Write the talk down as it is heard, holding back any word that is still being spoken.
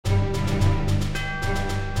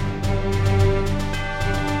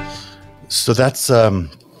So that's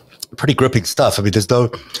pretty gripping stuff. I mean, there's no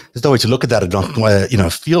way to look at that and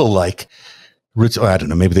not, feel like, I don't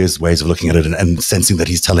know, maybe there's ways of looking at it and sensing that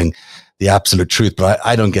he's telling the absolute truth, but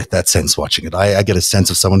I don't get that sense watching it. I get a sense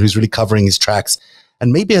of someone who's really covering his tracks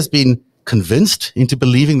and maybe has been convinced into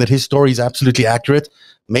believing that his story is absolutely accurate,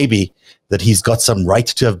 maybe that he's got some right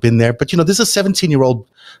to have been there. But, this is a 17-year-old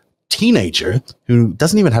teenager who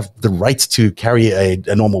doesn't even have the right to carry a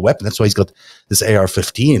normal weapon. That's why he's got this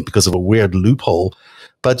AR-15 because of a weird loophole.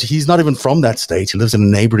 But he's not even from that state. He lives in a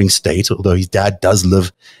neighboring state, although his dad does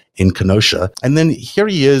live in Kenosha. And then here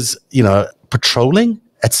he is, patrolling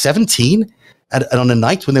at 17 and on a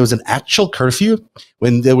night when there was an actual curfew,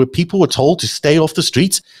 when there were people were told to stay off the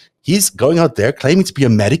streets. He's going out there claiming to be a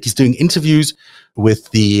medic. He's doing interviews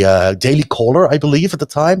with the Daily Caller, I believe, at the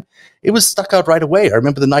time. It was stuck out right away. I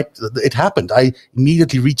remember the night it happened. I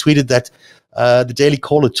immediately retweeted that the Daily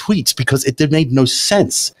Caller tweet because it made no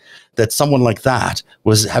sense that someone like that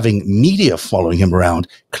was having media following him around,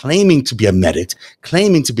 claiming to be a medic,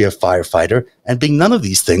 claiming to be a firefighter, and being none of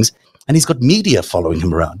these things. And he's got media following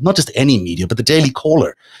him around, not just any media, but the Daily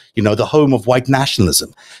Caller, the home of white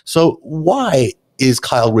nationalism. So why is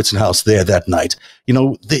Kyle Rittenhouse there that night?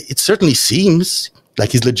 It certainly seems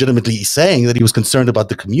like he's legitimately saying that he was concerned about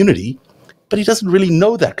the community, but he doesn't really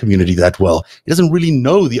know that community that well. He doesn't really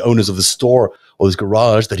know the owners of the store or his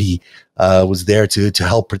garage that he was there to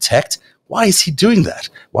help protect. Why is he doing that?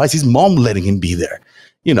 Why is his mom letting him be there?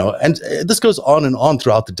 And this goes on and on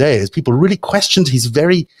throughout the day as people really questioned his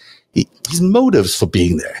motives for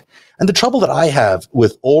being there. And the trouble that I have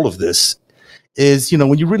with all of this is,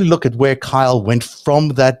 when you really look at where Kyle went from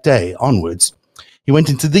that day onwards, he went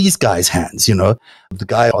into these guys' hands. The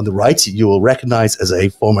guy on the right you will recognize as a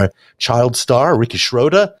former child star, Ricky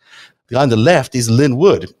Schroeder. The guy on the left is Lynn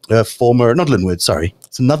Wood, not Lynn Wood, sorry.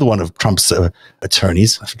 It's another one of Trump's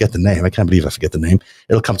attorneys. I forget the name. I can't believe I forget the name.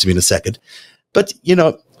 It'll come to me in a second. But,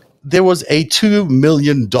 there was a $2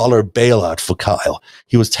 million bailout for Kyle.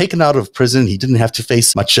 He was taken out of prison. He didn't have to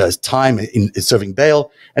face much time in serving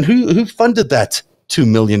bail. And who funded that $2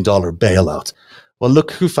 million bailout? Well,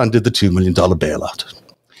 look who funded the $2 million bailout.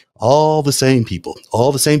 All the same people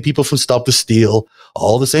from Stop the Steal,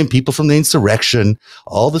 all the same people from the insurrection,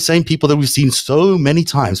 all the same people that we've seen so many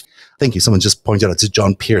times. Thank you. Someone just pointed out, it's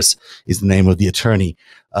John Pierce is the name of the attorney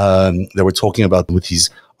that we're talking about with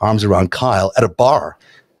his arms around Kyle at a bar,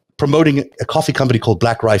 promoting a coffee company called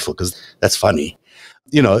Black Rifle, because that's funny.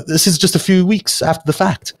 This is just a few weeks after the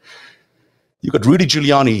fact. You've got Rudy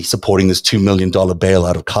Giuliani supporting this $2 million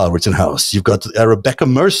bailout of Kyle Rittenhouse. You've got Rebecca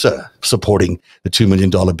Mercer supporting the $2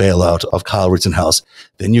 million bailout of Kyle Rittenhouse.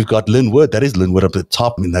 Then you've got Lynn Wood. That is Lynn Wood up at the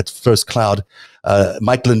top in that first cloud.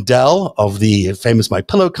 Mike Lindell of the famous My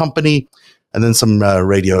Pillow company. And then some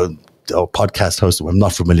radio or podcast host who I'm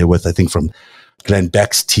not familiar with, I think from Glenn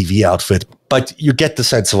Beck's TV outfit. But you get the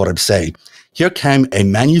sense of what I'm saying. Here came a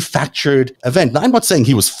manufactured event. Now, I'm not saying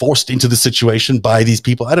he was forced into the situation by these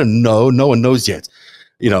people. I don't know. No one knows yet,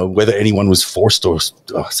 whether anyone was forced or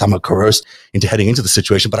somehow coerced into heading into the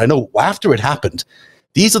situation. But I know after it happened,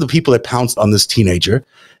 these are the people that pounced on this teenager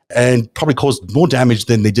and probably caused more damage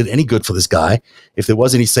than they did any good for this guy. If there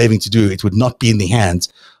was any saving to do, it would not be in the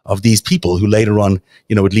hands of these people who later on,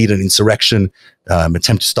 would lead an insurrection,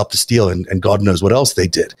 attempt to stop the steal, and God knows what else they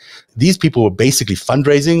did. These people were basically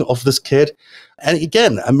fundraising off this kid. And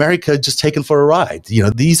again, America just taken for a ride.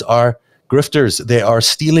 These are grifters. They are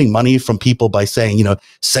stealing money from people by saying,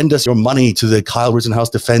 send us your money to the Kyle Rittenhouse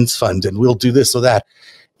Defense Fund and we'll do this or that.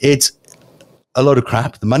 It's a load of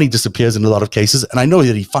crap. The money disappears in a lot of cases. And I know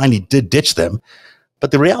that he finally did ditch them. But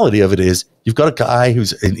the reality of it is you've got a guy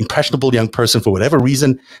who's an impressionable young person for whatever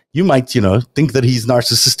reason. You might, think that he's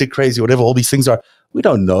narcissistic, crazy, whatever all these things are. We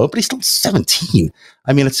don't know, but he's still 17.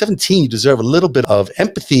 I mean, at 17, you deserve a little bit of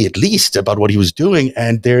empathy, at least, about what he was doing.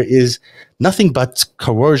 And there is nothing but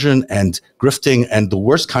coercion and grifting and the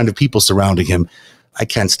worst kind of people surrounding him. I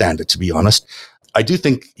can't stand it, to be honest. I do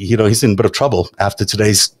think, he's in a bit of trouble after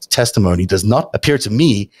today's testimony. It does not appear to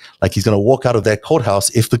me like he's going to walk out of that courthouse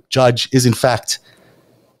if the judge is in fact,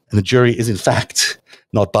 and the jury is in fact,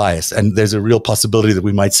 not biased. And there's a real possibility that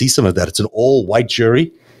we might see some of that. It's an all-white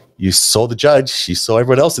jury. You saw the judge. You saw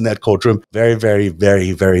everyone else in that courtroom. Very, very,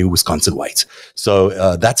 very, very Wisconsin white.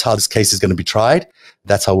 So that's how this case is going to be tried.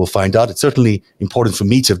 That's how we'll find out. It's certainly important for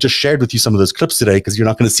me to have just shared with you some of those clips today because you're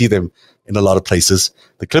not going to see them in a lot of places.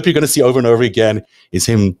 The clip you're going to see over and over again is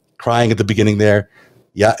him crying at the beginning there.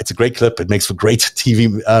 Yeah, it's a great clip. It makes for great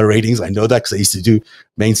TV ratings. I know that because I used to do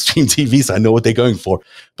mainstream TV, so I know what they're going for.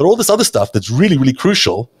 But all this other stuff that's really, really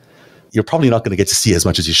crucial, you're probably not going to get to see as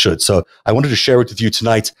much as you should. So I wanted to share it with you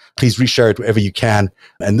tonight. Please reshare it wherever you can.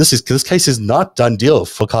 And this case is not done deal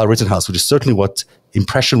for Kyle Rittenhouse, which is certainly what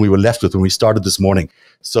impression we were left with when we started this morning.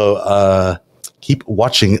 So keep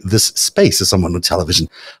watching this space, as someone on television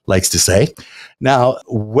likes to say. Now,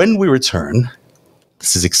 when we return,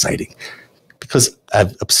 this is exciting because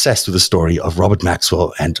I'm obsessed with the story of Robert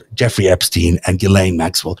Maxwell and Jeffrey Epstein and Ghislaine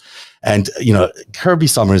Maxwell. And, Kirby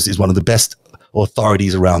Summers is one of the best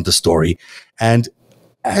authorities around the story. And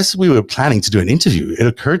as we were planning to do an interview, it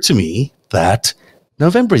occurred to me that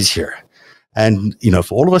November is here. And,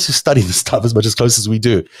 for all of us who study this stuff as much as close as we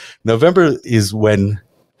do, November is when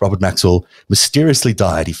Robert Maxwell mysteriously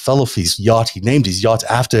died. He fell off his yacht. He named his yacht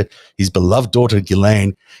after his beloved daughter,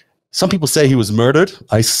 Ghislaine. Some people say he was murdered.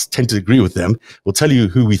 I tend to agree with them. We'll tell you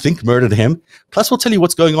who we think murdered him. Plus, we'll tell you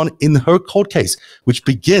what's going on in her court case, which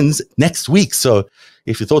begins next week. So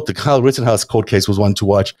if you thought the Kyle Rittenhouse court case was one to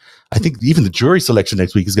watch, I think even the jury selection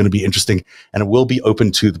next week is going to be interesting, and it will be open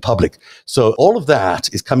to the public. So all of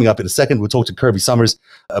that is coming up in a second. We'll talk to Kirby Summers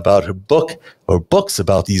about her book, or books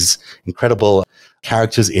about these incredible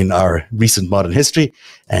characters in our recent modern history.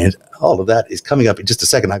 And all of that is coming up in just a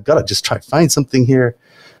second. I've got to just try to find something here.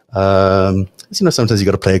 Sometimes you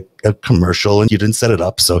got to play a commercial and you didn't set it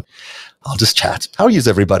up. So I'll just chat. How are you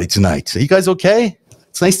everybody tonight? Are you guys okay?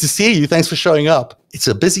 It's nice to see you. Thanks for showing up. It's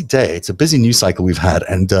a busy day. It's a busy news cycle we've had,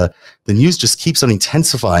 and the news just keeps on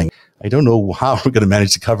intensifying. I don't know how we're going to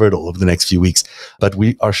manage to cover it all over the next few weeks, but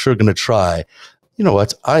we are sure going to try. You know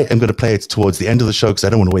what? I am going to play it towards the end of the show because I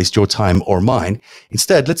don't want to waste your time or mine.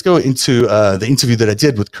 Instead, let's go into the interview that I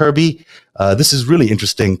did with Kirby. This is really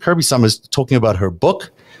interesting. Kirby Summers talking about her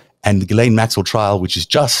book and the Ghislaine Maxwell trial, which is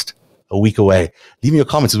just a week away. Leave me your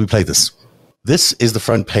comments as we play this. This is the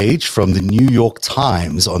front page from the New York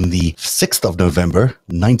Times on the 6th of November,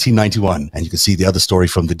 1991. And you can see the other story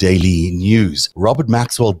from the Daily News. Robert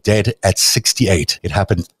Maxwell dead at 68. It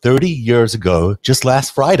happened 30 years ago, just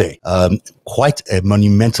last Friday. Quite a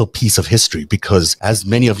monumental piece of history because, as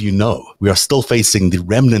many of you know, we are still facing the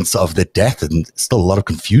remnants of that death and still a lot of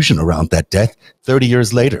confusion around that death 30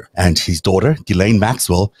 years later. And his daughter, Ghislaine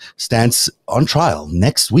Maxwell, stands on trial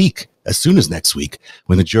next week. As soon as next week,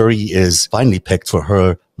 when the jury is finally picked for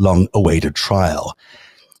her long-awaited trial.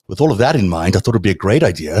 With all of that in mind, I thought it'd be a great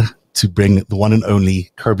idea to bring the one and only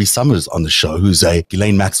Kirby Summers on the show, who's a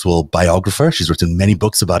Ghislaine Maxwell biographer. She's written many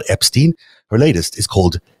books about Epstein. Her latest is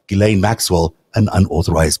called Ghislaine Maxwell, an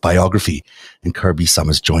Unauthorized Biography. And Kirby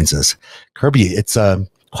Summers joins us. Kirby, it's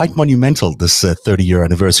quite monumental, this 30-year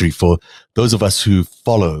anniversary for those of us who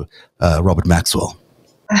follow Robert Maxwell.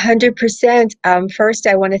 100%. First,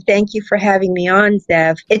 I want to thank you for having me on,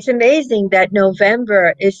 Zev. It's amazing that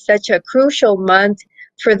November is such a crucial month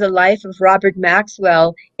for the life of Robert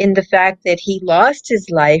Maxwell, in the fact that he lost his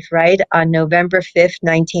life, right, on November 5th,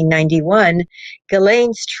 1991.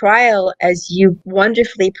 Ghislaine's trial, as you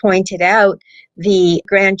wonderfully pointed out, the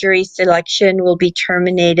grand jury selection will be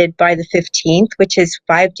terminated by the 15th, which is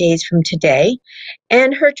 5 days from today.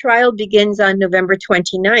 And her trial begins on November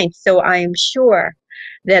 29th. So I am sure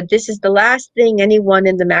that this is the last thing anyone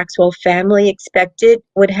in the Maxwell family expected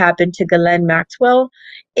would happen to Ghislaine Maxwell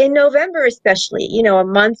in November, especially, a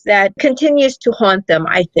month that continues to haunt them,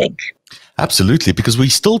 I think. Absolutely, because we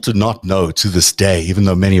still do not know to this day, even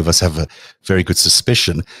though many of us have a very good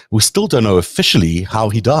suspicion, we still don't know officially how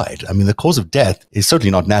he died. I mean, the cause of death is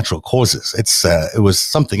certainly not natural causes. It was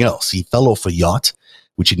something else. He fell off a yacht,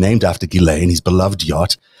 which he named after Ghislaine, his beloved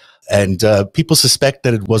yacht. And people suspect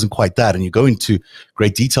that it wasn't quite that. And you go into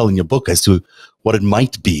great detail in your book as to what it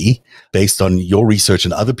might be based on your research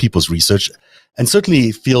and other people's research. And certainly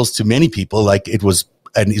it feels to many people like it was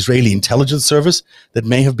an Israeli intelligence service that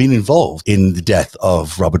may have been involved in the death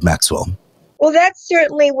of Robert Maxwell. Well, that's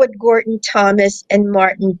certainly what Gordon Thomas and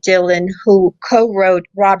Martin Dillon, who co-wrote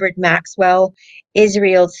Robert Maxwell,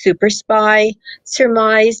 Israel's super spy,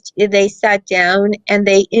 surmised. They sat down and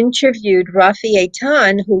they interviewed Rafi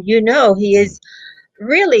Eitan, who he is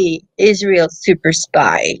really Israel's super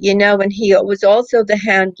spy, and he was also the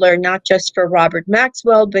handler, not just for Robert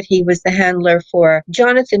Maxwell, but he was the handler for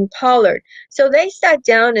Jonathan Pollard. So they sat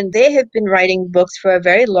down and they have been writing books for a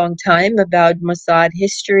very long time about Mossad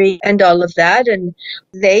history and all of that. And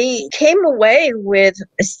they came away with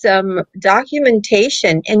some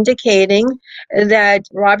documentation indicating that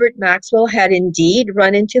Robert Maxwell had indeed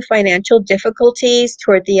run into financial difficulties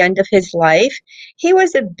toward the end of his life. He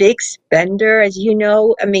was a big spender, as you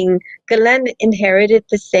know. I mean, Ghislaine inherited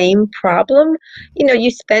the same problem. You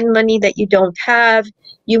spend money that you don't have,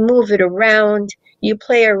 you move it around, you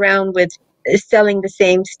play around with selling the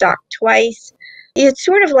same stock twice. It's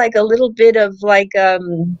sort of like a little bit of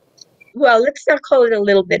well, let's not call it a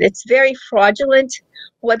little bit. It's very fraudulent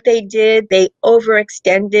what they did. They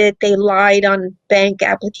overextended, they lied on bank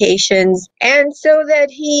applications. And so that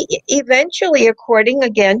he eventually, according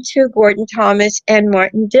again to Gordon Thomas and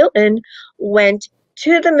Martin Dillon, went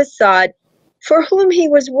to the Mossad, for whom he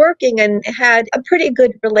was working and had a pretty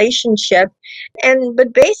good relationship.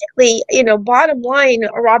 But basically, bottom line,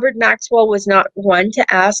 Robert Maxwell was not one to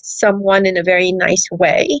ask someone in a very nice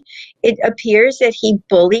way. It appears that he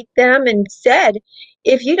bullied them and said,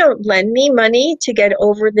 if you don't lend me money to get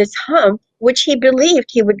over this hump, which he believed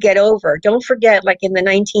he would get over. Don't forget, like in the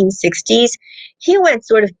 1960s, he went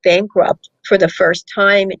sort of bankrupt for the first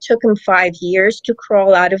time. It took him 5 years to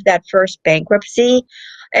crawl out of that first bankruptcy.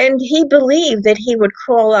 And he believed that he would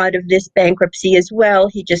crawl out of this bankruptcy as well.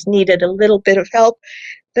 He just needed a little bit of help.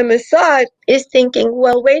 The Mossad is thinking,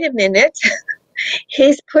 well, wait a minute.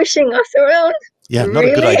 He's pushing us around. Yeah, not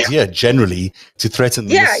a good idea generally to threaten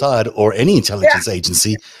the Mossad or any intelligence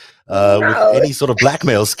agency with any sort of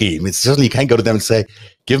blackmail scheme. It's certainly you can't go to them and say,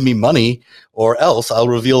 give me money or else I'll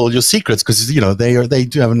reveal all your secrets, because, they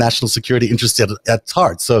do have a national security interest at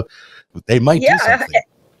heart. So they might do something.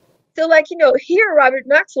 So, here Robert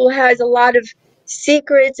Maxwell has a lot of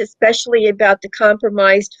secrets, especially about the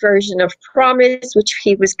compromised version of Promise, which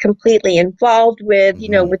he was completely involved with,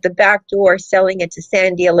 with the back door selling it to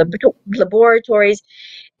Sandia Laboratories.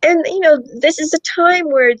 And, this is a time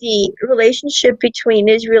where the relationship between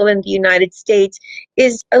Israel and the United States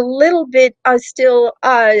is a little bit still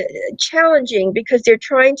challenging, because they're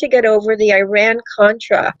trying to get over the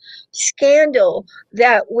Iran-Contra scandal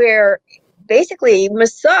where basically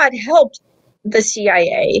Mossad helped the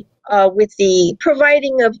CIA with the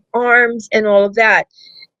providing of arms and all of that.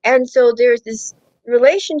 And so there's this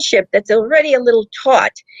relationship that's already a little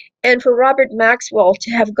taut. And for Robert Maxwell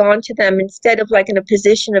to have gone to them instead of like in a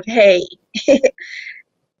position of, hey,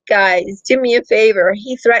 guys, do me a favor,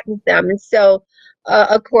 he threatened them. And so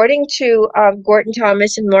according to Gordon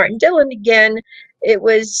Thomas and Martin Dillon, again, it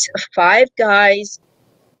was 5 guys,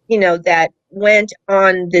 that went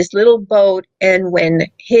on this little boat, and when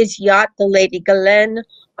his yacht, the Lady Ghislaine,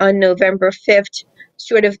 on November 5th,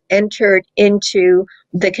 sort of entered into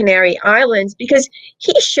the Canary Islands, because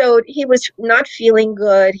he showed he was not feeling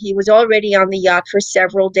good. He was already on the yacht for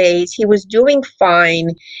several days. He was doing fine.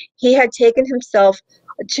 He had taken himself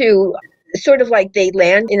to sort of like they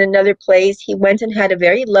land in another place. He went and had a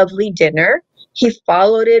very lovely dinner. He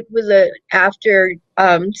followed it with an after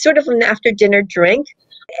dinner drink.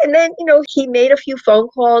 And then, he made a few phone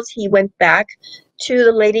calls. He went back to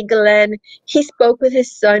the Lady Ghislaine. He spoke with his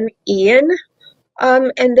son, Ian.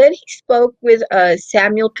 And then he spoke with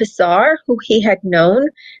Samuel Pissar, who he had known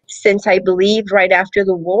since, I believe, right after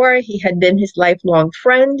the war. He had been his lifelong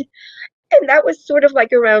friend. And that was sort of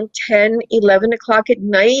like around 10, 11 o'clock at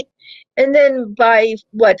night. And then by,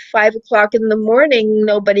 5 o'clock in the morning,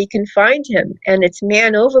 nobody can find him. And it's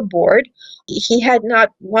man overboard. He had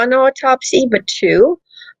not one autopsy, but 2.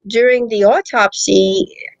 During the autopsy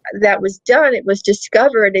that was done, it was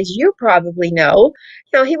discovered, as you probably know,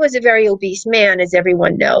 he was a very obese man, as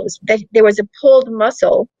everyone knows, that there was a pulled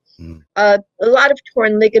muscle, a lot of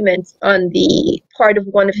torn ligaments on the part of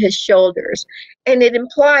one of his shoulders. And it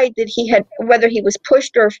implied that he had, whether he was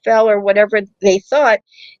pushed or fell or whatever they thought,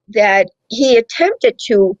 that he attempted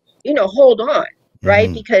to, hold on,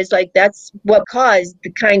 right? Because that's what caused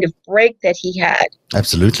the kind of break that he had.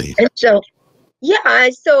 Absolutely. And so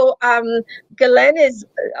Ghislaine is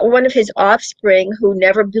one of his offspring who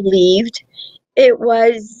never believed it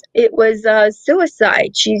was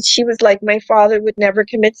suicide. She was like, my father would never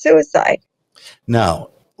commit suicide. Now,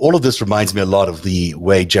 all of this reminds me a lot of the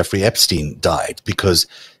way Jeffrey Epstein died, because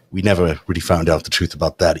we never really found out the truth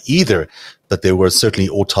about that either, that there were certainly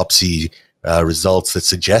autopsy results that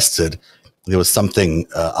suggested there was something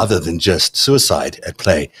other than just suicide at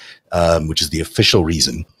play, which is the official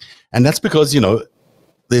reason. And that's because,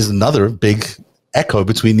 there's another big echo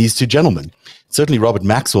between these two gentlemen. Certainly Robert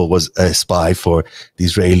Maxwell was a spy for the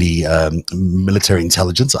Israeli military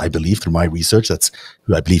intelligence, I believe, through my research. That's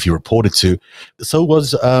who I believe he reported to. So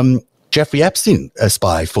was Jeffrey Epstein a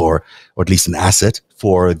spy for, or at least an asset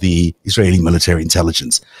for the Israeli military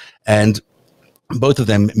intelligence. And both of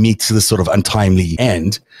them meet this sort of untimely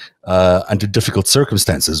end under difficult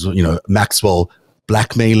circumstances. Maxwell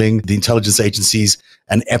blackmailing the intelligence agencies,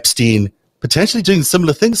 and Epstein potentially doing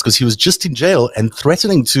similar things because he was just in jail and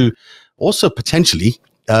threatening to also potentially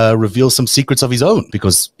reveal some secrets of his own,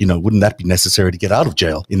 because, wouldn't that be necessary to get out of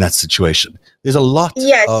jail in that situation? There's a lot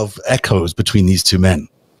of echoes between these two men.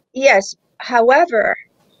 Yes. However,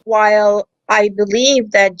 while I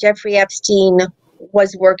believe that Jeffrey Epstein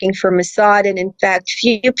was working for Mossad. And in fact,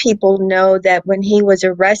 few people know that when he was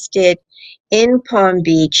arrested in Palm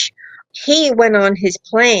Beach, he went on his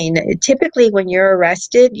plane. Typically, when you're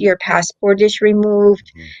arrested, your passport is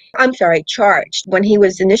removed. I'm sorry, charged. When he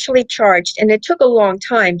was initially charged, and it took a long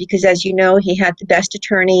time because, as you know, he had the best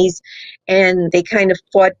attorneys, and they kind of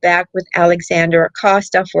fought back with Alexander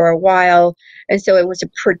Acosta for a while. And so it was a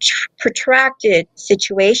protracted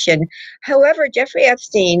situation. However, Jeffrey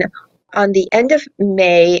Epstein, on the end of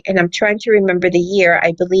May, and I'm trying to remember the year,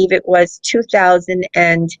 I believe it was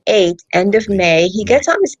 2008, end of May, he gets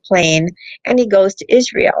on his plane and he goes to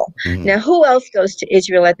Israel. Now, who else goes to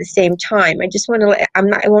Israel at the same time? I just want to,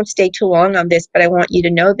 I won't stay too long on this, but I want you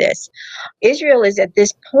to know this. Israel is at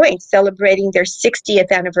this point celebrating their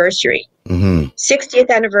 60th anniversary. 60th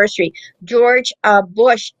anniversary. George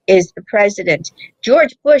Bush is the president.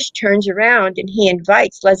 George Bush turns around and he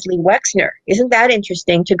invites Leslie Wexner. Isn't that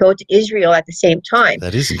interesting, to go to Israel at the same time?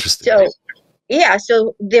 That is interesting. So, yeah,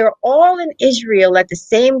 so they're all in Israel at the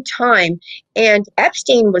same time, and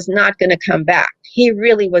Epstein was not going to come back. He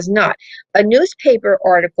really was not. A newspaper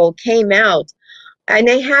article came out, and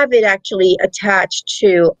I have it actually attached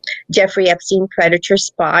to Jeffrey Epstein, Predator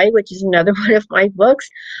Spy, which is another one of my books,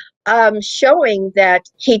 showing that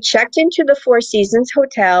he checked into the Four Seasons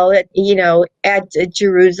Hotel at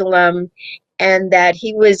Jerusalem, and that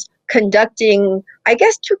he was conducting, I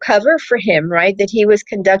guess to cover for him, right, that he was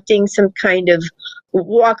conducting some kind of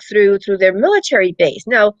walkthrough through their military base.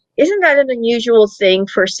 Now, isn't that an unusual thing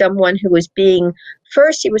for someone who was being,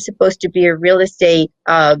 first he was supposed to be a real estate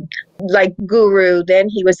guru, then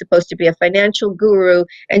he was supposed to be a financial guru,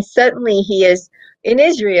 and suddenly he is in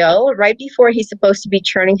Israel right before he's supposed to be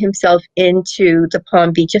turning himself into the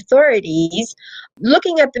Palm Beach authorities,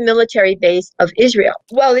 looking at the military base of Israel.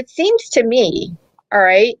 Well, it seems to me, all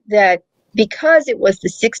right, that because it was the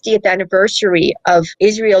 60th anniversary of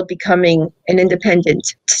Israel becoming an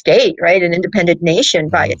independent state, right, an independent nation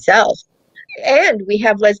by itself, and we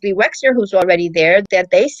have Leslie Wexner, who's already there,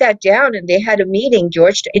 that they sat down and they had a meeting,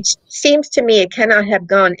 George. It seems to me it cannot have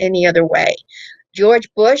gone any other way. George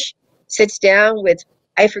Bush sits down with,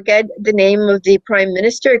 I forget the name of the prime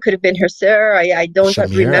minister. It could have been her, sir. I don't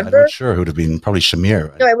Shamir? remember. I'm not sure. Who would have been? Probably Shamir.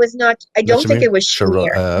 Right? No, it was not. I don't think it was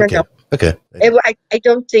Shamir. Okay. No. Okay. I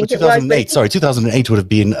don't think it was. 2008. Sorry, 2008 would have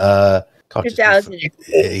been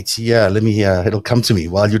 2008. Yeah, let me. It'll come to me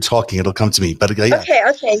while you're talking. It'll come to me. But yeah.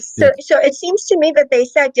 Okay. So it seems to me that they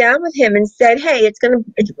sat down with him and said, "Hey, it's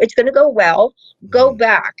gonna go well. Go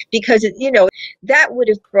back," because that would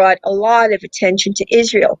have brought a lot of attention to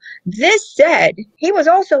Israel. This said, he was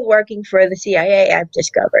also working for the CIA. I've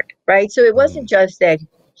discovered, right? So it wasn't just that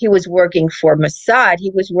he was working for Mossad. He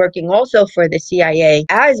was working also for the CIA,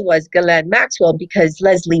 as was Ghislaine Maxwell, because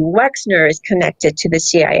Leslie Wexner is connected to the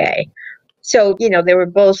CIA. So, they were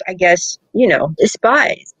both, I guess,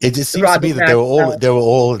 spies. It just seems to me that they were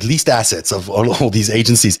all at least assets of all these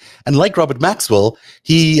agencies. And like Robert Maxwell,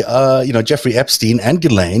 he, Jeffrey Epstein and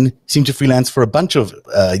Ghislaine seem to freelance for a bunch of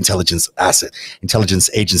intelligence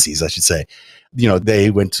agencies, I should say. They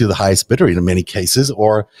went to the highest bidder in many cases,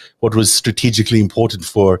 or what was strategically important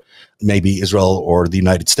for maybe Israel or the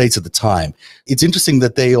United States at the time. It's interesting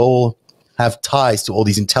that they all have ties to all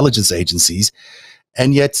these intelligence agencies.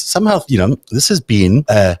 And yet somehow, this has been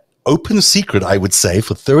an open secret, I would say,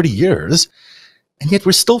 for 30 years. And yet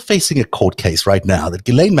we're still facing a court case right now that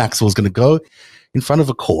Ghislaine Maxwell is going to go in front of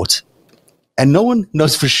a court. And no one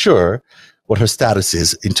knows for sure what her status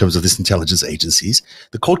is in terms of this intelligence agencies.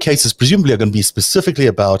 The court cases presumably are going to be specifically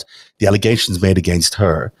about the allegations made against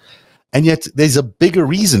her. And yet there's a bigger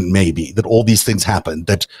reason maybe that all these things happened,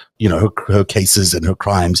 that, her cases and her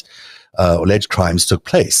crimes, alleged crimes took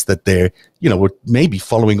place, that they're, were maybe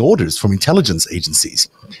following orders from intelligence agencies.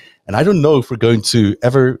 And I don't know if we're going to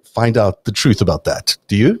ever find out the truth about that.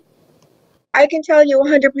 Do you? I can tell you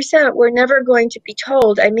 100%, we're never going to be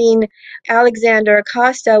told. I mean, Alexander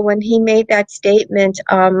Acosta, when he made that statement,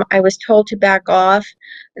 I was told to back off,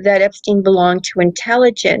 that Epstein belonged to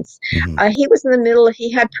intelligence. He was in the middle,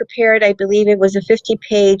 he had prepared, I believe it was a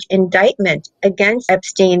 50-page indictment against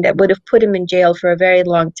Epstein that would have put him in jail for a very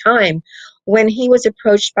long time, when he was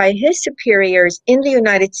approached by his superiors in the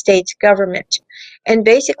United States government and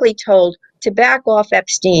basically told to back off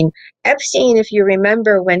Epstein. Epstein, if you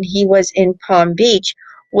remember, when he was in Palm Beach,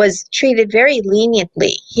 was treated very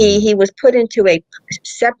leniently. He was put into a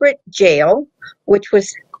separate jail, which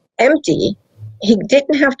was empty. He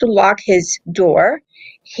didn't have to lock his door.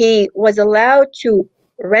 He was allowed to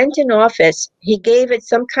rent an office. He gave it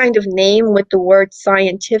some kind of name with the word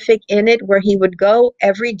scientific in it, where he would go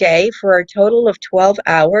every day for a total of 12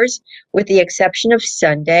 hours, with the exception of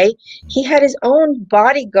Sunday. He had his own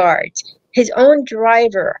bodyguards, his own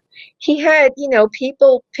driver. He had,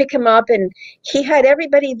 people pick him up, and he had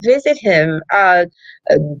everybody visit him.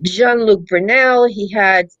 Jean-Luc Brunel, he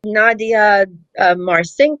had Nadia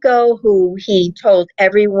Marcinko, who he told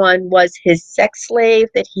everyone was his sex slave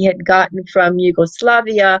that he had gotten from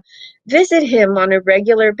Yugoslavia, visit him on a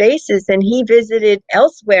regular basis, and he visited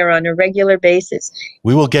elsewhere on a regular basis.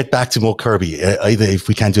 We will get back to more Kirby. Either if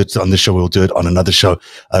we can't do it on this show, we'll do it on another show,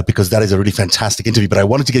 because that is a really fantastic interview. But I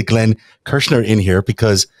wanted to get Glenn Kirshner in here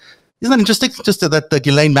because isn't that interesting? Just that the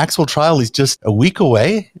Ghislaine Maxwell trial is just a week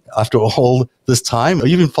away after all this time. Are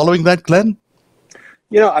you even following that, Glenn?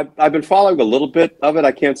 I've been following a little bit of it.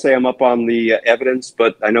 I can't say I'm up on the evidence,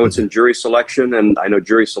 but I know it's in jury selection, and I know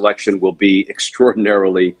jury selection will be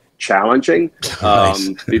extraordinarily challenging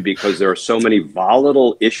because there are so many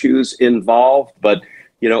volatile issues involved. But,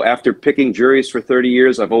 after picking juries for 30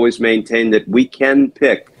 years, I've always maintained that we can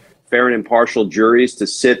pick fair and impartial juries to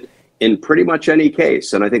sit in pretty much any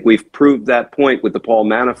case. And I think we've proved that point with the Paul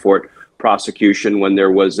Manafort prosecution, when there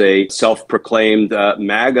was a self-proclaimed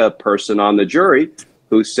MAGA person on the jury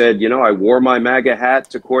who said, I wore my MAGA hat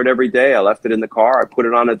to court every day. I left it in the car. I put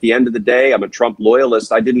it on at the end of the day. I'm a Trump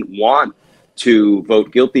loyalist. I didn't want to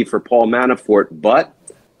vote guilty for Paul Manafort, but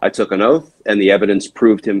I took an oath and the evidence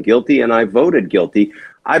proved him guilty, and I voted guilty.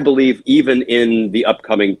 I believe even in the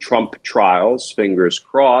upcoming Trump trials, fingers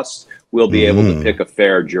crossed, we'll be able to pick a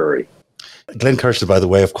fair jury. Glenn Kirshner, by the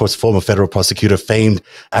way, of course, former federal prosecutor, famed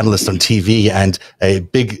analyst on TV, and a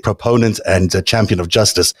big proponent and a champion of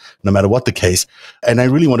justice, no matter what the case. And I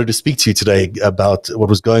really wanted to speak to you today about what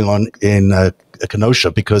was going on in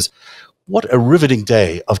Kenosha, because what a riveting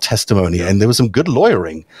day of testimony. And there was some good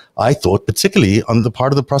lawyering, I thought, particularly on the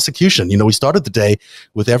part of the prosecution. We started the day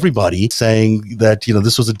with everybody saying that,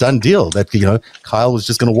 this was a done deal, that, Kyle was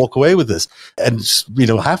just going to walk away with this. And,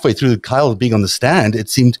 halfway through Kyle being on the stand, it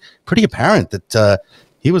seemed pretty apparent that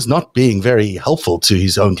he was not being very helpful to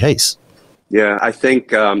his own case. Yeah, I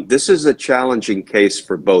think this is a challenging case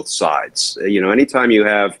for both sides. Anytime you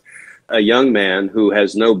have a young man who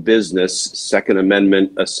has no business, Second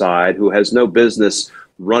Amendment aside, who has no business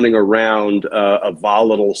running around a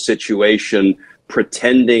volatile situation,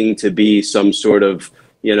 pretending to be some sort of,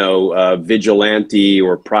 vigilante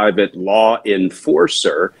or private law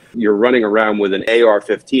enforcer. You're running around with an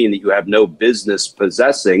AR-15 that you have no business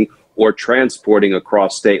possessing or transporting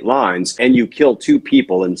across state lines, and you kill two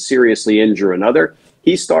people and seriously injure another.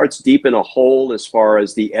 He starts deep in a hole as far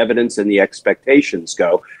as the evidence and the expectations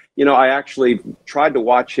go. I actually tried to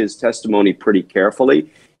watch his testimony pretty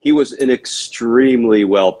carefully. He was an extremely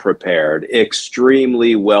well prepared,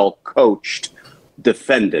 extremely well coached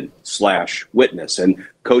defendant / witness. And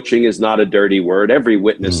coaching is not a dirty word. Every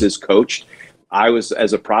witness is coached.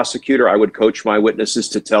 As a prosecutor, I would coach my witnesses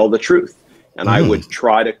to tell the truth. And I would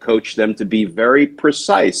try to coach them to be very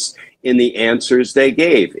precise in the answers they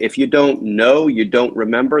gave. If you don't know, you don't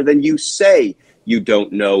remember, then you say you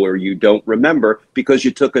don't know or you don't remember because you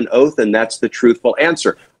took an oath, and that's the truthful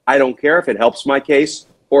answer. I don't care if it helps my case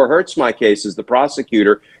or hurts my case. As the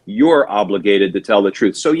prosecutor, you're obligated to tell the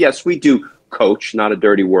truth. So yes, we do coach, not a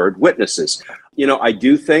dirty word, witnesses. I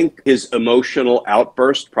do think his emotional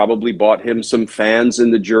outburst probably bought him some fans in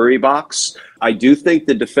the jury box. I do think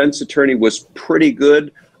the defense attorney was pretty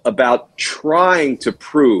good about trying to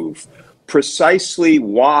prove precisely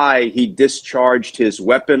why he discharged his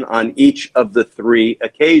weapon on each of the 3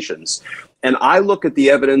 occasions. And I look at the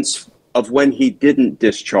evidence of when he didn't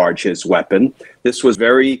discharge his weapon. This was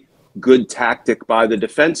very good tactic by the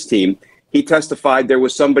defense team. He testified there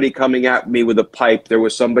was somebody coming at me with a pipe. There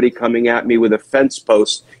was somebody coming at me with a fence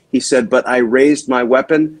post. He said, but I raised my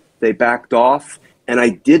weapon. They backed off, and I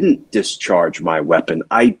didn't discharge my weapon.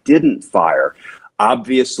 I didn't fire.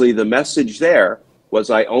 Obviously, the message there was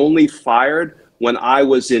I only fired when I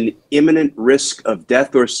was in imminent risk of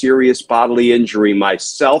death or serious bodily injury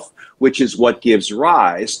myself, which is what gives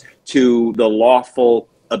rise to the lawful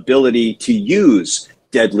ability to use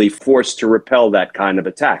deadly force to repel that kind of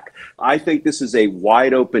attack. I think this is a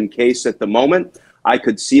wide open case at the moment. I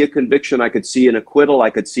could see a conviction. I could see an acquittal. I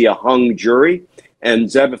could see a hung jury.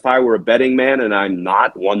 And Zeb, if I were a betting man, and I'm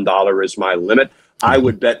not, $1 is my limit, I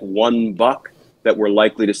would bet $1 that we're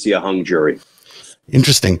likely to see a hung jury.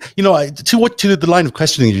 Interesting. To the line of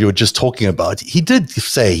questioning you were just talking about, he did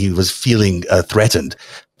say he was feeling threatened,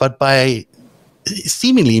 but by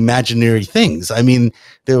seemingly imaginary things. I mean,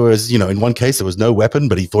 there was, in one case, there was no weapon,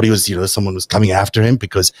 but he thought he was, someone was coming after him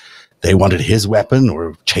because they wanted his weapon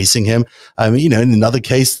or chasing him. I mean, in another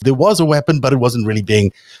case, there was a weapon, but it wasn't really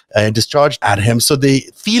being discharged at him. So the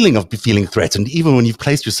feeling of feeling threatened, even when you've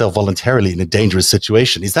placed yourself voluntarily in a dangerous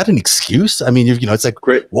situation, is that an excuse? I mean, it's like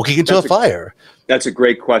walking into a fire. That's a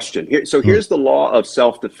great question. Here's the law of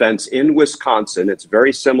self-defense in Wisconsin. It's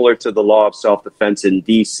very similar to the law of self-defense in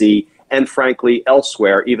D.C. and frankly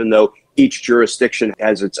elsewhere, even though each jurisdiction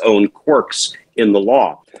has its own quirks in the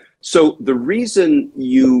law. So the reason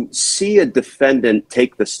you see a defendant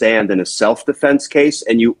take the stand in a self-defense case,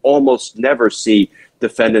 and you almost never see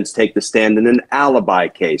defendants take the stand in an alibi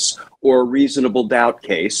case or a reasonable doubt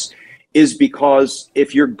case, is because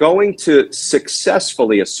if you're going to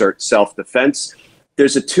successfully assert self-defense,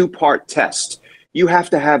 there's a two-part test. You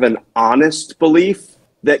have to have an honest belief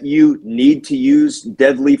that you need to use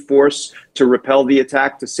deadly force to repel the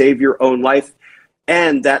attack to save your own life,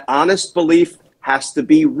 and that honest belief has to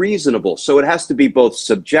be reasonable. So it has to be both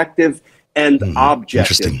subjective and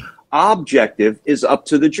objective. Objective is up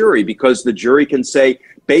to the jury, because the jury can say,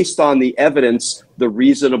 based on the evidence, the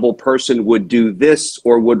reasonable person would do this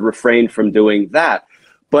or would refrain from doing that.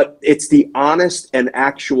 But it's the honest and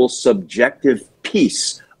actual subjective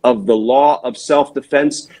piece of the law of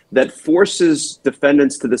self-defense that forces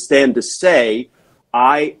defendants to the stand to say,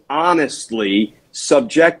 I honestly,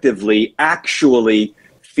 subjectively, actually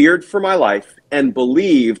feared for my life and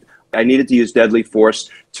believed I needed to use deadly force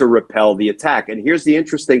to repel the attack. And here's the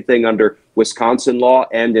interesting thing under Wisconsin law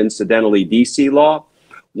and incidentally DC law.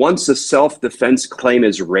 Once a self-defense claim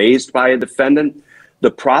is raised by a defendant, the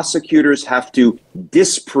prosecutors have to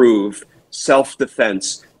disprove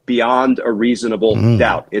self-defense beyond a reasonable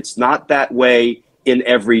doubt. It's not that way in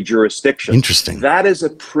every jurisdiction. Interesting. That is a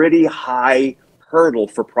pretty high hurdle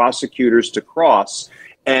for prosecutors to cross.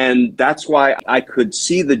 And that's why I could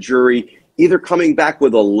see the jury either coming back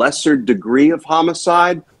with a lesser degree of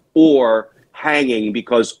homicide or hanging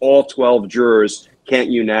because all 12 jurors can't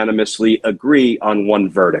unanimously agree on one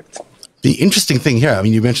verdict. The interesting thing here, I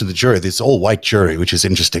mean, you mentioned the jury, this all-white jury, which is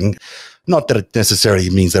interesting. Not that it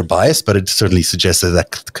necessarily means they're biased, but it certainly suggests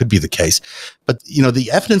that could be the case. But, the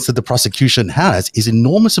evidence that the prosecution has is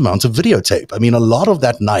enormous amounts of videotape. I mean, a lot of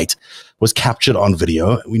that night was captured on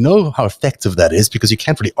video. We know how effective that is because you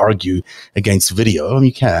can't really argue against video. I mean,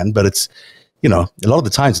 you can, but it's, a lot of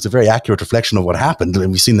the times it's a very accurate reflection of what happened.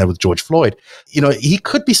 And we've seen that with George Floyd. He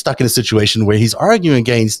could be stuck in a situation where he's arguing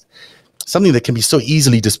against something that can be so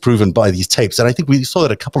easily disproven by these tapes. And I think we saw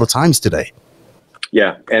that a couple of times today.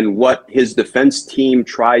 Yeah. And what his defense team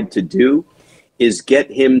tried to do is get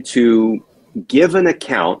him to give an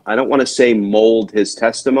account. I don't want to say mold his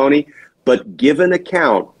testimony, but give an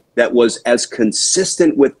account that was as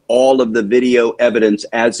consistent with all of the video evidence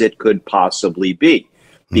as it could possibly be.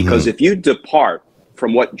 Because if you depart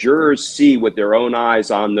from what jurors see with their own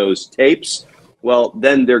eyes on those tapes, well,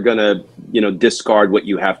 then they're going to, discard what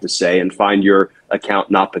you have to say and find your account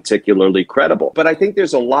not particularly credible. But I think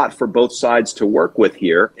there's a lot for both sides to work with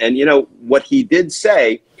here. And, what he did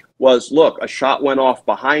say was, look, a shot went off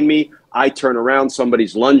behind me. I turn around,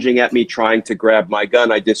 somebody's lunging at me, trying to grab my gun.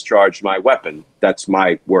 I discharged my weapon. That's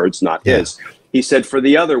my words, not his. He said for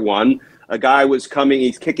the other one, a guy was coming,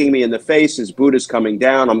 he's kicking me in the face. His boot is coming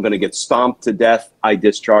down. I'm going to get stomped to death. I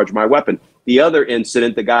discharge my weapon. The other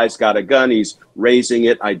incident, the guy's got a gun. He's raising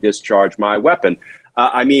it. I discharge my weapon.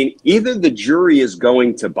 I mean, either the jury is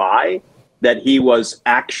going to buy that he was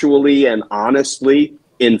actually and honestly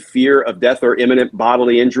in fear of death or imminent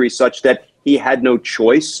bodily injury such that he had no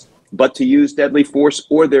choice but to use deadly force,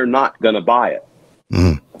 or they're not going to buy it.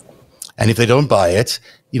 And if they don't buy it,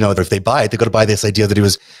 if they buy it, they've got to buy this idea that he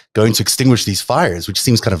was going to extinguish these fires, which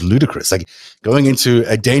seems kind of ludicrous. Like going into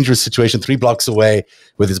a dangerous situation 3 blocks away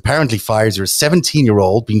with his apparently fires, you're a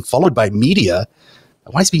 17-year-old being followed by media.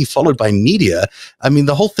 Why is he being followed by media? I mean,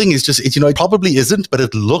 the whole thing is just, it probably isn't, but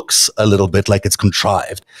it looks a little bit like it's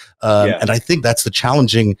contrived. And I think that's the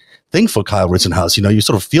challenging thing for Kyle Rittenhouse. You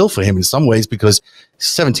sort of feel for him in some ways because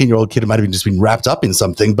 17-year-old kid might have just been wrapped up in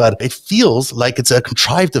something, but it feels like it's a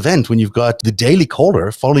contrived event when you've got the Daily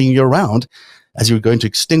Caller following you around as you're going to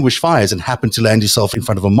extinguish fires and happen to land yourself in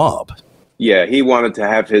front of a mob. Yeah, he wanted to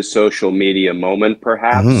have his social media moment,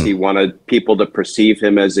 perhaps. He wanted people to perceive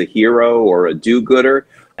him as a hero or a do-gooder.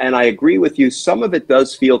 And I agree with you. Some of it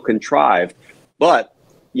does feel contrived. But,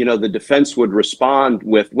 the defense would respond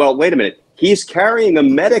with, well, wait a minute. He's carrying a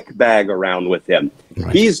medic bag around with him.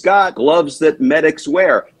 Right. He's got gloves that medics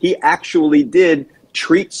wear. He actually did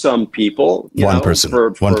treat some people. One person.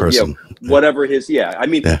 Whatever his,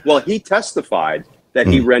 well, he testified that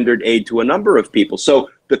he rendered aid to a number of people. So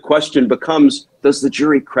the question becomes, does the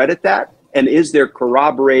jury credit that? And is there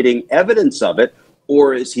corroborating evidence of it?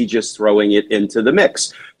 Or is he just throwing it into the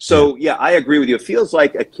mix? So, yeah, I agree with you. It feels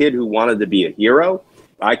like a kid who wanted to be a hero.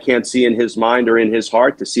 I can't see in his mind or in his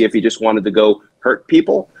heart to see if he just wanted to go hurt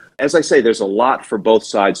people. As I say, there's a lot for both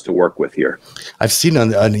sides to work with here. I've seen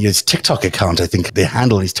on his TikTok account, I think they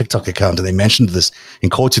handle his TikTok account, and they mentioned this in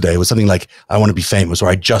court today. It was something like, I want to be famous, or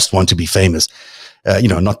I just want to be famous.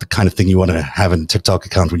 Not the kind of thing you want to have in a TikTok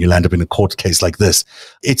account when you land up in a court case like this.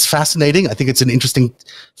 It's fascinating. I think it's an interesting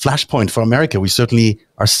flashpoint for America. We certainly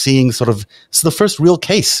are seeing it's the first real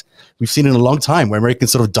case we've seen in a long time where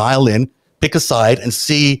Americans sort of dial in, pick a side, and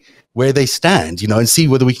see where they stand, and see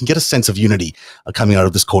whether we can get a sense of unity coming out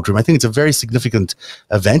of this courtroom. I think it's a very significant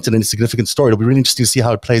event and a significant story. It'll be really interesting to see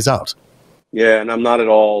how it plays out. Yeah, and I'm not at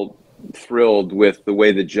all thrilled with the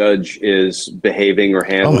way the judge is behaving or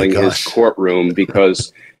handling his courtroom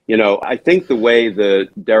because, I think the way the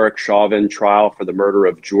Derek Chauvin trial for the murder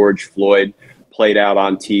of George Floyd played out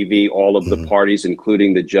on TV, all of the parties,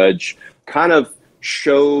 including the judge, kind of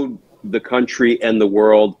showed the country and the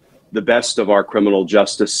world the best of our criminal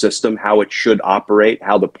justice system, how it should operate,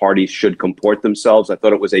 how the parties should comport themselves. I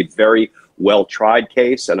thought it was a very well-tried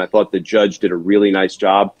case, and I thought the judge did a really nice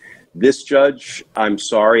job. This judge, I'm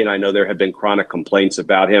sorry, and I know there have been chronic complaints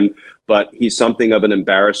about him, but he's something of an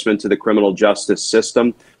embarrassment to the criminal justice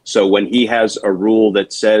system. So when he has a rule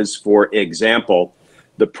that says, for example,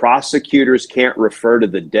 the prosecutors can't refer to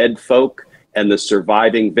the dead folk and the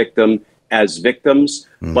surviving victim as victims,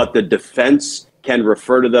 but the defense can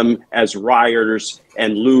refer to them as rioters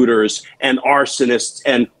and looters and arsonists.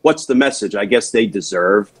 And what's the message? I guess they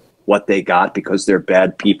deserved what they got because they're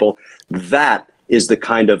bad people. That is the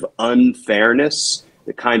kind of unfairness,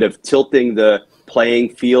 the kind of tilting the playing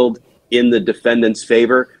field in the defendant's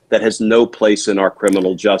favor that has no place in our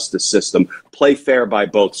criminal justice system. Play fair by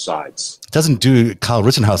both sides. It doesn't do Kyle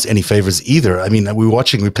Rittenhouse any favors either. I mean,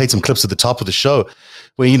 we played some clips at the top of the show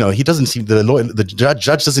where, he doesn't seem, the judge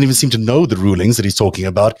doesn't even seem to know the rulings that he's talking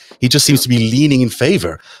about. He just seems to be leaning in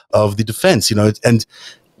favor of the defense, and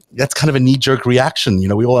that's kind of a knee-jerk reaction.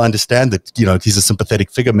 We all understand that, he's a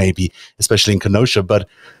sympathetic figure maybe, especially in Kenosha, but,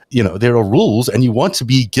 there are rules and you want to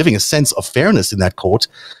be giving a sense of fairness in that court.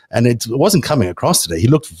 And it wasn't coming across today. He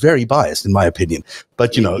looked very biased, in my opinion.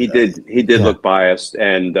 But, he did look biased,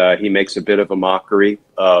 and he makes a bit of a mockery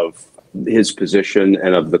of his position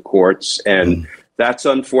and of the courts. And that's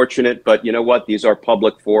unfortunate. But you know what? These are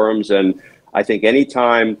public forums. And I think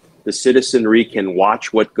anytime the citizenry can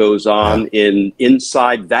watch what goes on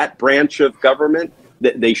inside that branch of government,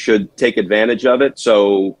 they should take advantage of it.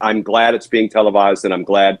 So I'm glad it's being televised, and I'm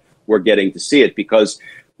glad we're getting to see it because,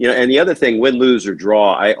 and the other thing, win, lose, or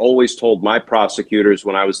draw, I always told my prosecutors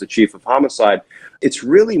when I was the chief of homicide, it's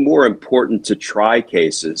really more important to try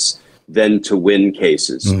cases than to win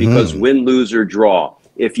cases because win, lose, or draw.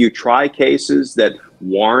 If you try cases that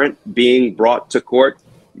warrant being brought to court,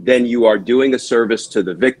 then you are doing a service to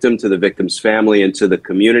the victim, to the victim's family, and to the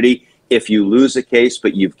community. If you lose a case,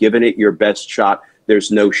 but you've given it your best shot,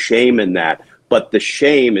 there's no shame in that. But the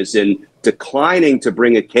shame is in declining to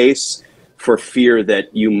bring a case for fear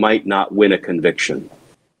that you might not win a conviction.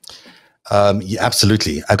 Yeah,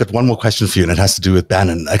 absolutely. I've got one more question for you, and it has to do with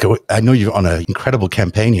Bannon. I know you're on an incredible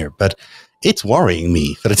campaign here, but it's worrying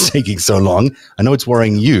me that it's taking so long. I know it's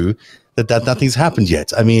worrying you that nothing's happened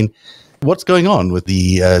yet. I mean, what's going on with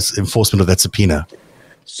the enforcement of that subpoena?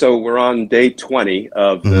 So we're on day 20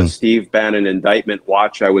 of the Steve Bannon indictment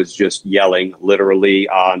watch. I was just yelling literally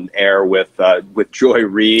on air with Joy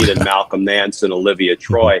Reid and Malcolm Nance and Olivia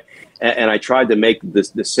Troy. And I tried to make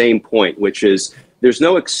the same point, which is there's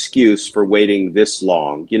no excuse for waiting this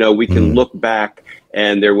long. We can look back,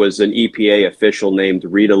 and there was an EPA official named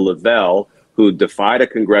Rita Lavelle who defied a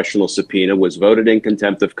congressional subpoena, was voted in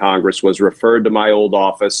contempt of Congress, was referred to my old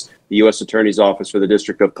office, the U.S. Attorney's Office for the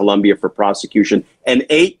District of Columbia, for prosecution. And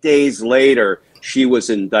 8 days later, she was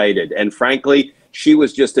indicted. And frankly, she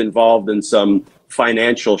was just involved in some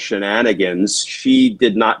financial shenanigans. She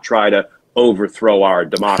did not try to overthrow our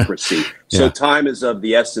democracy. So time is of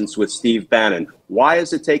the essence with Steve Bannon. Why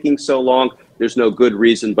is it taking so long? There's no good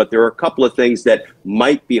reason, but there are a couple of things that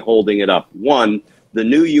might be holding it up. One, the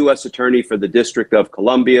new U.S. Attorney for the District of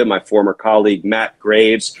Columbia, my former colleague Matt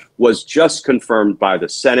Graves, was just confirmed by the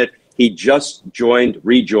Senate. He just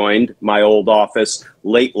rejoined my old office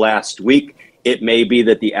late last week. It may be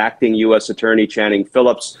that the acting U.S. Attorney, Channing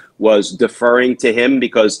Phillips, was deferring to him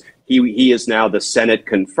because he is now the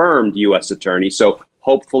Senate-confirmed U.S. Attorney. So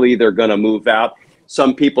hopefully they're going to move out.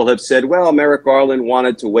 Some people have said, well, Merrick Garland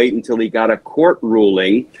wanted to wait until he got a court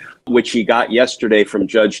ruling, which he got yesterday from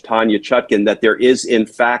Judge Tanya Chutkan, that there is, in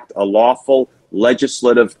fact, a lawful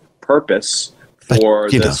legislative purpose for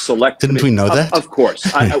the select. Didn't we know that? Of course.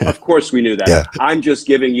 Of course we knew that. Yeah. I'm just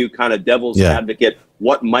giving you kind of devil's advocate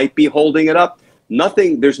what might be holding it up.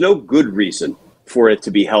 Nothing. There's no good reason for it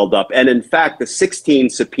to be held up. And in fact, the 16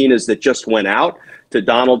 subpoenas that just went out to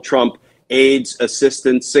Donald Trump aides,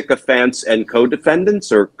 assistants, sycophants, and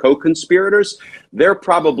co-defendants or co-conspirators, they're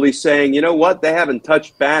probably saying, you know what, they haven't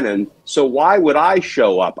touched Bannon, so why would I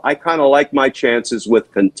show up? I kind of like my chances with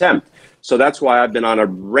contempt. So that's why I've been on a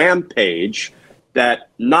rampage that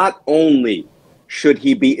not only should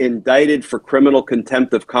he be indicted for criminal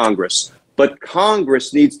contempt of Congress, but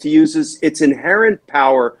Congress needs to use its inherent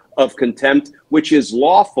power of contempt, which is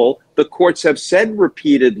lawful. The courts have said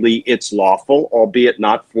repeatedly it's lawful, albeit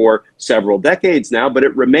not for several decades now, but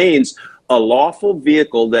it remains a lawful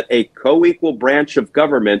vehicle that a co-equal branch of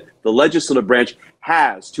government, the legislative branch,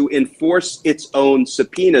 has to enforce its own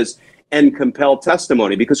subpoenas and compel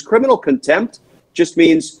testimony. Because criminal contempt just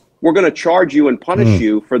means we're going to charge you and punish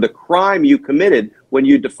you for the crime you committed when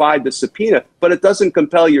you defied the subpoena, but it doesn't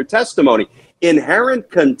compel your testimony.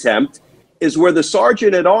 Inherent contempt is where the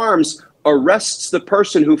sergeant at arms arrests the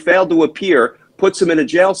person who failed to appear, puts him in a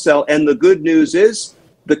jail cell, and the good news is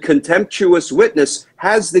the contemptuous witness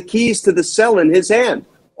has the keys to the cell in his hand.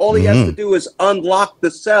 All he has to do is unlock the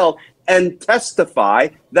cell and testify.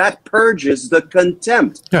 That purges the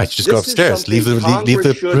contempt. Yeah, just go upstairs, leave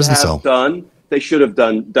the prison cell. They should have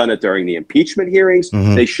done it during the impeachment hearings.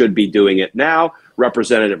 They should be doing it now.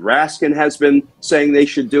 Representative Raskin has been saying they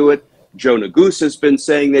should do it. Joe Neguse has been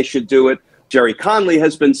saying they should do it. Jerry Conley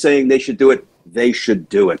has been saying they should do it. They should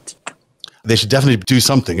do it. They should definitely do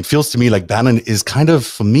something. It feels to me like Bannon is kind of,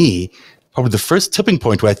 for me, probably the first tipping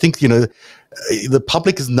point where I think, the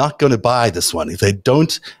public is not going to buy this one. If they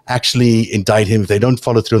don't actually indict him, if they don't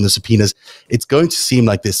follow through on the subpoenas, it's going to seem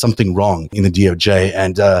like there's something wrong in the DOJ.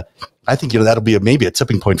 And I think, that'll be maybe a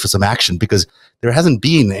tipping point for some action, because there hasn't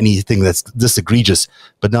been anything that's this egregious.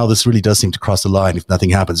 But now this really does seem to cross the line if nothing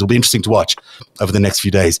happens. It'll be interesting to watch over the next few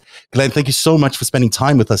days. Glenn, thank you so much for spending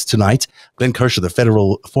time with us tonight. Glenn Kirshner,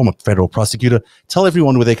 the former federal prosecutor. Tell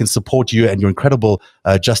everyone where they can support you and your incredible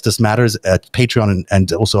Justice Matters at Patreon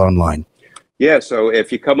and also online. Yeah, so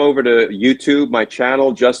if you come over to YouTube, my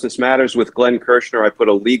channel, Justice Matters with Glenn Kirshner, I put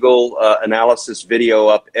a legal analysis video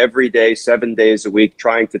up every day, 7 days a week,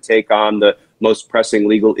 trying to take on the most pressing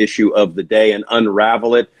legal issue of the day and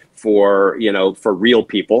unravel it for real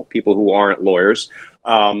people who aren't lawyers.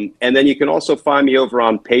 And then you can also find me over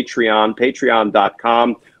on Patreon,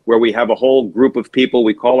 patreon.com, where we have a whole group of people.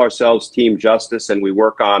 We call ourselves Team Justice, and we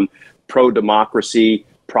work on pro-democracy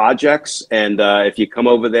projects. And if you come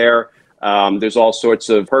over there, there's all sorts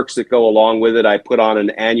of perks that go along with it. I put on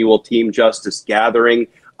an annual Team Justice gathering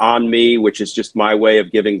on me, which is just my way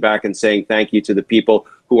of giving back and saying thank you to the people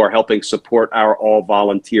who are helping support our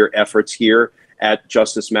all-volunteer efforts here at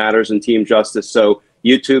Justice Matters and Team Justice. So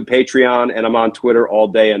YouTube, Patreon, and I'm on Twitter all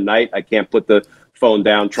day and night. I can't put the phone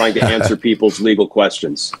down trying to answer people's legal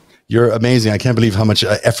questions. You're amazing. I can't believe how much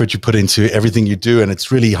effort you put into everything you do, and it's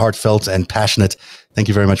really heartfelt and passionate. Thank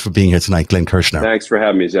you very much for being here tonight, Glenn Kirshner. Thanks for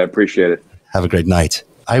having me, Zed. I appreciate it. Have a great night.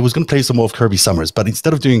 I was going to play some more of Kirby Summers, but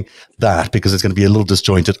instead of doing that, because it's going to be a little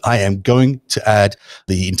disjointed, I am going to add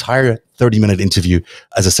the entire 30-minute interview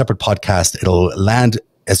as a separate podcast. It'll land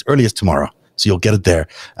as early as tomorrow, so you'll get it there.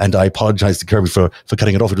 And I apologize to Kirby for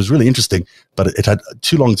cutting it off. It was really interesting, but it had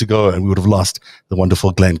too long to go, and we would have lost the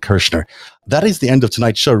wonderful Glenn Kirshner. That is the end of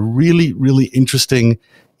tonight's show. Really, really interesting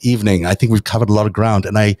evening. I think we've covered a lot of ground,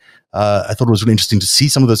 and I thought it was really interesting to see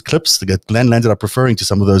some of those clips. Glenn ended up referring to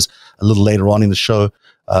some of those a little later on in the show.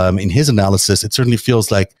 In his analysis, it certainly feels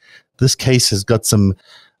like this case has got some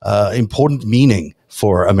important meaning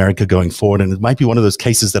for America going forward, and it might be one of those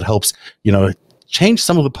cases that helps, change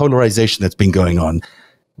some of the polarization that's been going on.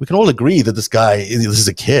 We can all agree that this is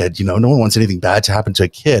a kid. No one wants anything bad to happen to a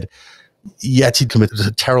kid, yet he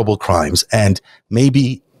committed terrible crimes. And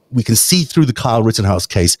maybe we can see through the Kyle Rittenhouse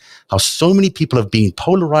case how so many people have been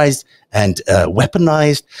polarized and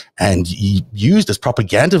weaponized and used as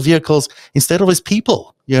propaganda vehicles instead of as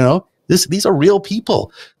people. These are real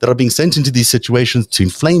people that are being sent into these situations to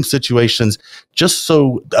inflame situations just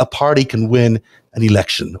so a party can win an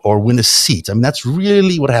election or win a seat. I mean, that's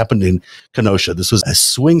really what happened in Kenosha. This was a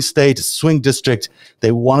swing state, a swing district.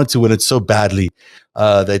 They wanted to win it so badly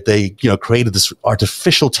that they, created this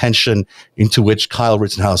artificial tension into which Kyle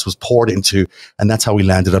Rittenhouse was poured into, and that's how we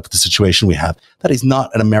landed up with the situation we have. That is not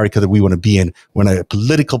an America that we want to be in, when a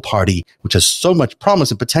political party which has so much promise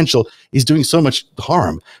and potential is doing so much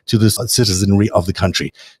harm to the citizenry of the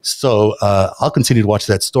country. So I'll continue to watch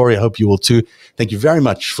that story. I hope you will too. Thank you very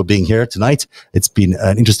much for being here tonight. It's been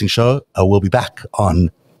an interesting show. We'll be back on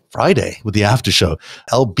Friday with the after show.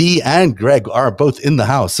 LB and Greg are both in the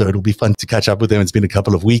house, so it'll be fun to catch up with them. It's been a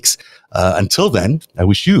couple of weeks. Until then, I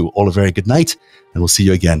wish you all a very good night, and we'll see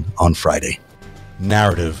you again on Friday.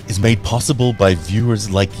 Narrative is made possible by viewers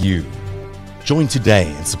like you. Join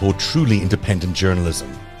today and support truly independent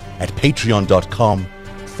journalism at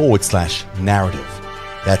patreon.com/narrative.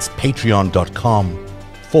 That's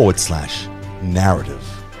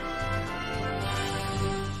patreon.com/narrative.